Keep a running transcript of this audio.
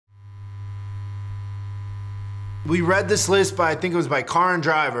we read this list by, I think it was by Car and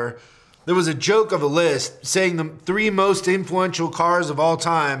Driver. There was a joke of a list saying the 3 most influential cars of all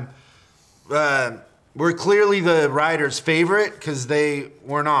time were clearly the writer's favorite because they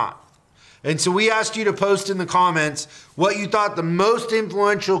were not. And so we asked you to post in the comments what you thought the most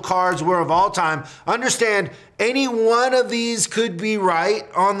influential cars were of all time. Understand, any one of these could be right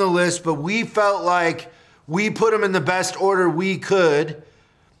on the list, but we felt like we put them in the best order we could.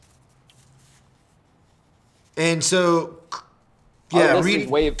 And so, yeah, Our list is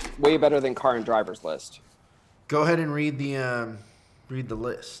way better than Car and Driver's list. Go ahead and read the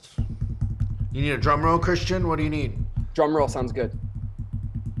list. You need a drum roll, Christian? What do you need? Drum roll sounds good.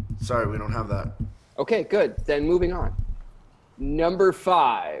 Sorry, we don't have that. Okay, good. Then moving on. Number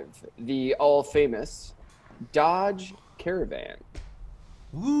 5, the all-famous Dodge Caravan.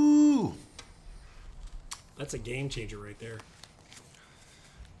 Woo! That's a game changer right there.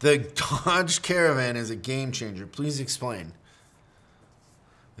 The Dodge Caravan is a game changer. Please explain.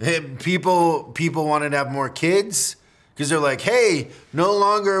 People wanted to have more kids because they're like, hey, no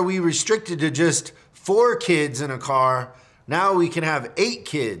longer are we restricted to just 4 kids in a car. Now we can have 8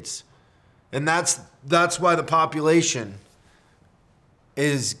 kids. And that's why the population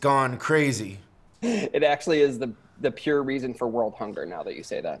is gone crazy. It actually is the pure reason for world hunger now that you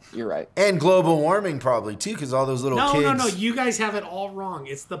say that. You're right. And global warming probably too, because all those little kids. No. You guys have it all wrong.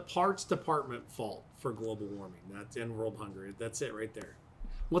 It's the parts department fault for global warming. That's in world hunger. That's it right there.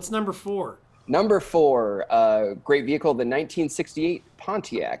 What's number 4? Number 4, great vehicle, the 1968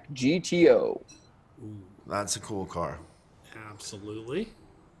 Pontiac GTO. Ooh, that's a cool car. Absolutely.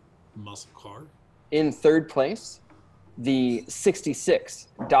 Muscle car. In 3rd place, the 66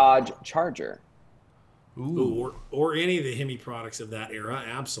 Dodge Charger. Ooh. Or any of the Hemi products of that era.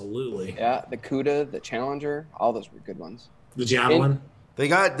 Absolutely. Yeah, the Cuda, the Challenger, all those were good ones. The Javelin.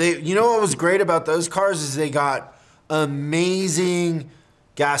 You know what was great about those cars is they got amazing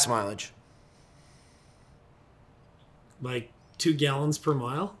gas mileage. Like 2 gallons per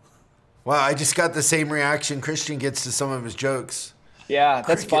mile. Wow, I just got the same reaction Christian gets to some of his jokes. Yeah,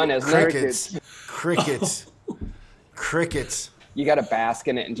 that's fun, isn't crickets, it? Crickets. Crickets. You got to bask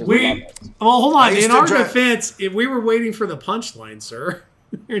in it and just love it. Well, hold on. In our defense, if we were waiting for the punchline, sir.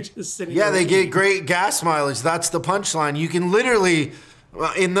 You're just sitting there. They get great gas mileage. That's the punchline. You can literally,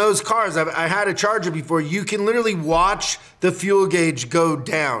 in those cars, I had a Charger before, you can literally watch the fuel gauge go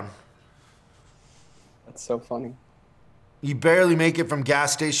down. That's so funny. You barely make it from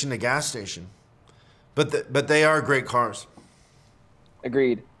gas station to gas station. But they are great cars.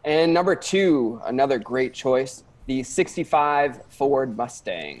 Agreed. And number 2, another great choice, the 65 Ford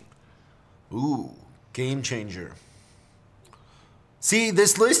Mustang. Ooh, game changer. See,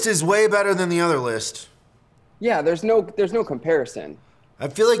 this list is way better than the other list. Yeah, there's no comparison. I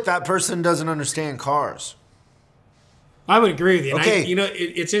feel like that person doesn't understand cars. I would agree with you. Okay.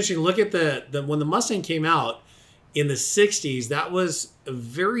 It's interesting. Look at the when the Mustang came out in the 60s, that was a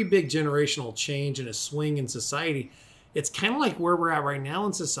very big generational change and a swing in society. It's kind of like where we're at right now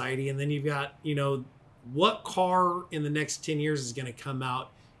in society. And then you've got, what car in the next 10 years is going to come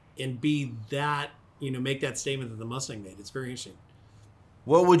out and be that, make that statement that the Mustang made. It's very interesting.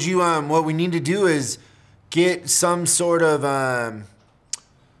 What would you, what we need to do is get some sort of,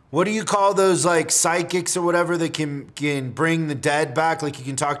 what do you call those, like psychics or whatever that can bring the dead back? Like you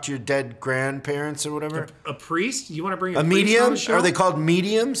can talk to your dead grandparents or whatever. A priest? You want to bring a medium? On the show? Are they called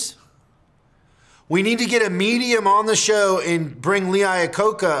mediums? We need to get a medium on the show and bring Lee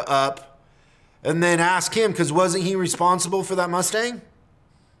Iacocca up and then ask him, because wasn't he responsible for that Mustang?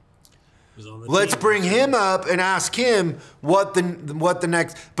 Let's bring him up and ask him what the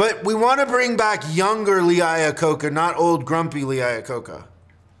next. But we want to bring back younger Lee Iacocca, not old grumpy Lee Iacocca.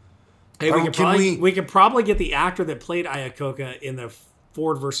 Hey, we could probably get the actor that played Iacocca in the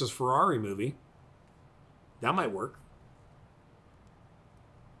Ford versus Ferrari movie. That might work.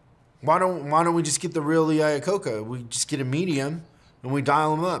 Why don't we just get the real Lee Iacocca? We just get a medium and we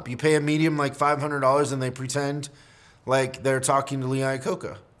dial them up. You pay a medium like $500 and they pretend like they're talking to Lee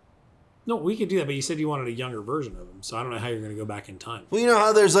Iacocca. No, we could do that, but you said you wanted a younger version of him, so I don't know how you're going to go back in time. Well, you know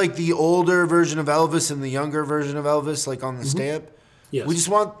how there's like the older version of Elvis and the younger version of Elvis, like on the stamp? Yes. We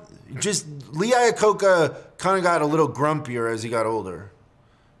just Lee Iacocca kind of got a little grumpier as he got older.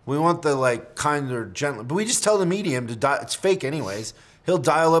 We want the like kinder, gentler, but we just tell the medium to dial. It's fake anyways. He'll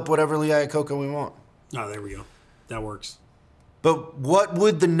dial up whatever Lee Iacocca we want. Oh, there we go. That works. But what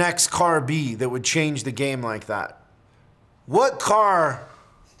would the next car be that would change the game like that? What car?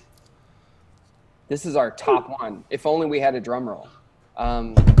 This is our top one. If only we had a drum roll.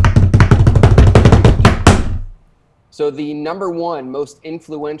 So the number one most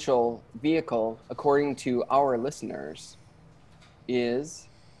influential vehicle, according to our listeners, is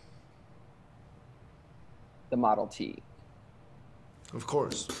the Model T. Of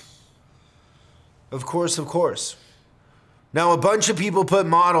course. Of course, of course. Now, a bunch of people put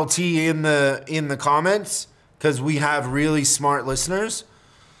Model T in the comments because we have really smart listeners.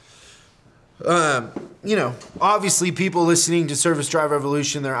 You know, obviously people listening to Service Drive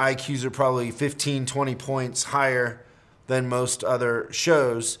Revolution, their IQs are probably 15, 20 points higher than most other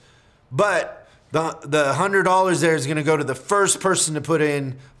shows. But the $100 there is going to go to the first person to put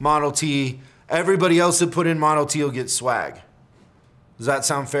in Model T. Everybody else that put in Model T will get swag. Does that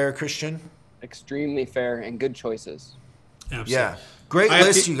sound fair, Christian? Extremely fair and good choices. Absolutely. Yeah. Great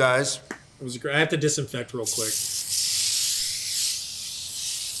list, you guys. It was great. I have to disinfect real quick.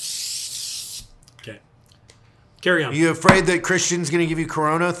 Okay. Carry on. Are you afraid that Christian's going to give you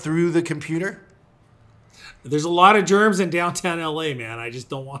corona through the computer? There's a lot of germs in downtown LA, man. I just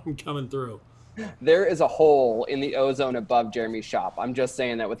don't want them coming through. There is a hole in the ozone above Jeremy's shop. I'm just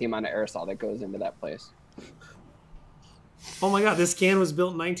saying that with the amount of aerosol that goes into that place. Oh my God, this can was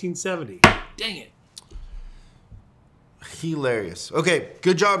built in 1970. Dang it. Hilarious. Okay,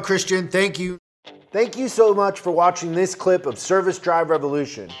 good job, Christian. Thank you. Thank you so much for watching this clip of Service Drive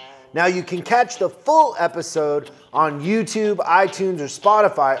Revolution. Now you can catch the full episode on YouTube, iTunes, or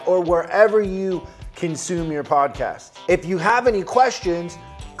Spotify, or wherever you consume your podcast. If you have any questions,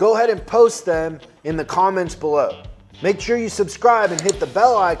 go ahead and post them in the comments below. Make sure you subscribe and hit the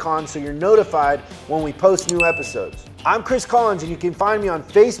bell icon so you're notified when we post new episodes. I'm Chris Collins, and you can find me on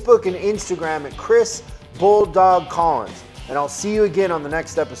Facebook and Instagram at Chris Bulldog Collins. And I'll see you again on the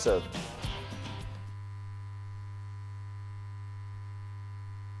next episode.